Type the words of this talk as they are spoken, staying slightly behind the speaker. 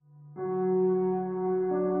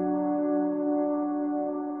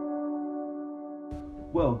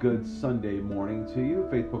Well, good Sunday morning to you.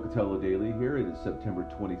 Faith Pocatello Daily here. It is September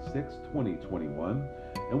 26, 2021,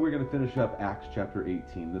 and we're going to finish up Acts chapter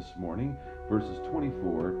 18 this morning, verses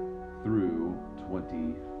 24 through 20.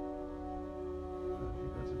 I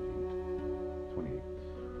think that's an 8.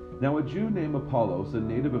 28. Now a Jew named Apollos, a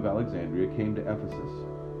native of Alexandria, came to Ephesus.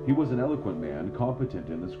 He was an eloquent man, competent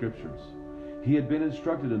in the Scriptures. He had been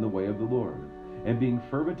instructed in the way of the Lord, and being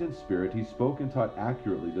fervent in spirit, he spoke and taught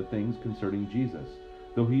accurately the things concerning Jesus,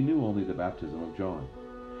 though he knew only the baptism of John.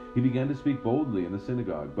 He began to speak boldly in the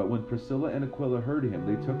synagogue, but when Priscilla and Aquila heard him,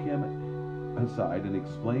 they took him aside and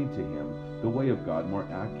explained to him the way of God more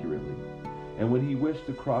accurately. And when he wished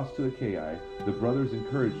to cross to Achaia, the brothers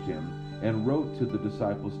encouraged him and wrote to the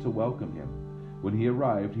disciples to welcome him. When he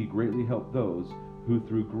arrived, he greatly helped those who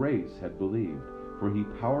through grace had believed, for he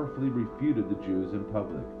powerfully refuted the Jews in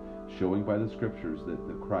public, showing by the Scriptures that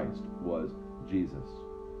the Christ was Jesus.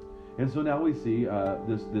 And so now we see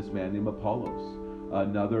this man named Apollos,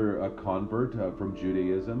 another convert from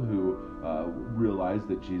Judaism who realized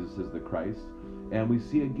that Jesus is the Christ. And we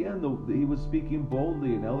see again, he was speaking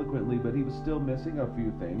boldly and eloquently, but he was still missing a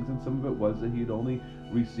few things, and some of it was that he had only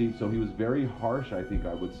received, so he was very harsh, I think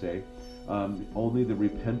I would say, only the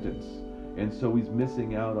repentance. And so he's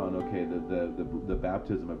missing out on, the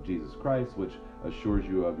baptism of Jesus Christ, which assures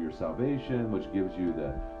you of your salvation, which gives you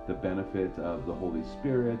the benefit of the Holy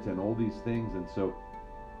Spirit and all these things. And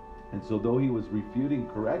so though he was refuting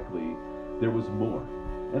correctly, there was more.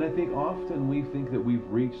 And I think often we think that we've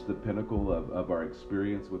reached the pinnacle of our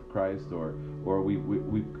experience with Christ, or we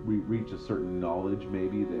reach a certain knowledge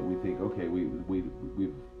maybe that we think, okay,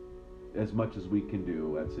 we've as much as we can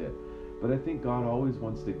do, that's it. But I think God always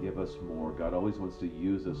wants to give us more. God always wants to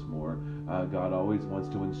use us more. God always wants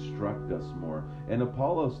to instruct us more. And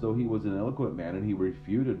Apollos, though he was an eloquent man and he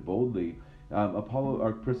refuted boldly,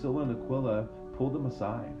 Priscilla and Aquila pulled him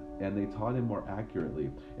aside and they taught him more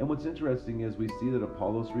accurately. And what's interesting is we see that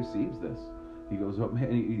Apollos receives this. He goes, oh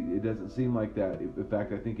man, it doesn't seem like that. In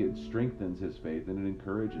fact, I think it strengthens his faith and it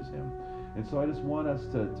encourages him. And so I just want us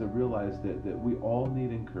to realize that we all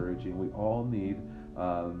need encouraging. We all need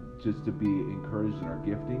just to be encouraged in our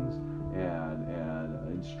giftings and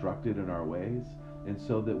instructed in our ways, and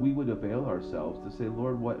so that we would avail ourselves to say,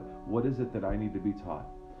 Lord, what is it that I need to be taught?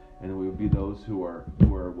 And we would be those who are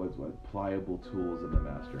pliable tools in the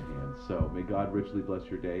master hand. So may God richly bless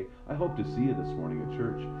your day. I hope to see you this morning at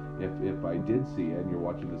church. If I did see you and you're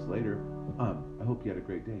watching this later, I hope you had a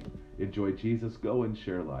great day. Enjoy Jesus. Go and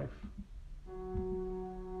share life.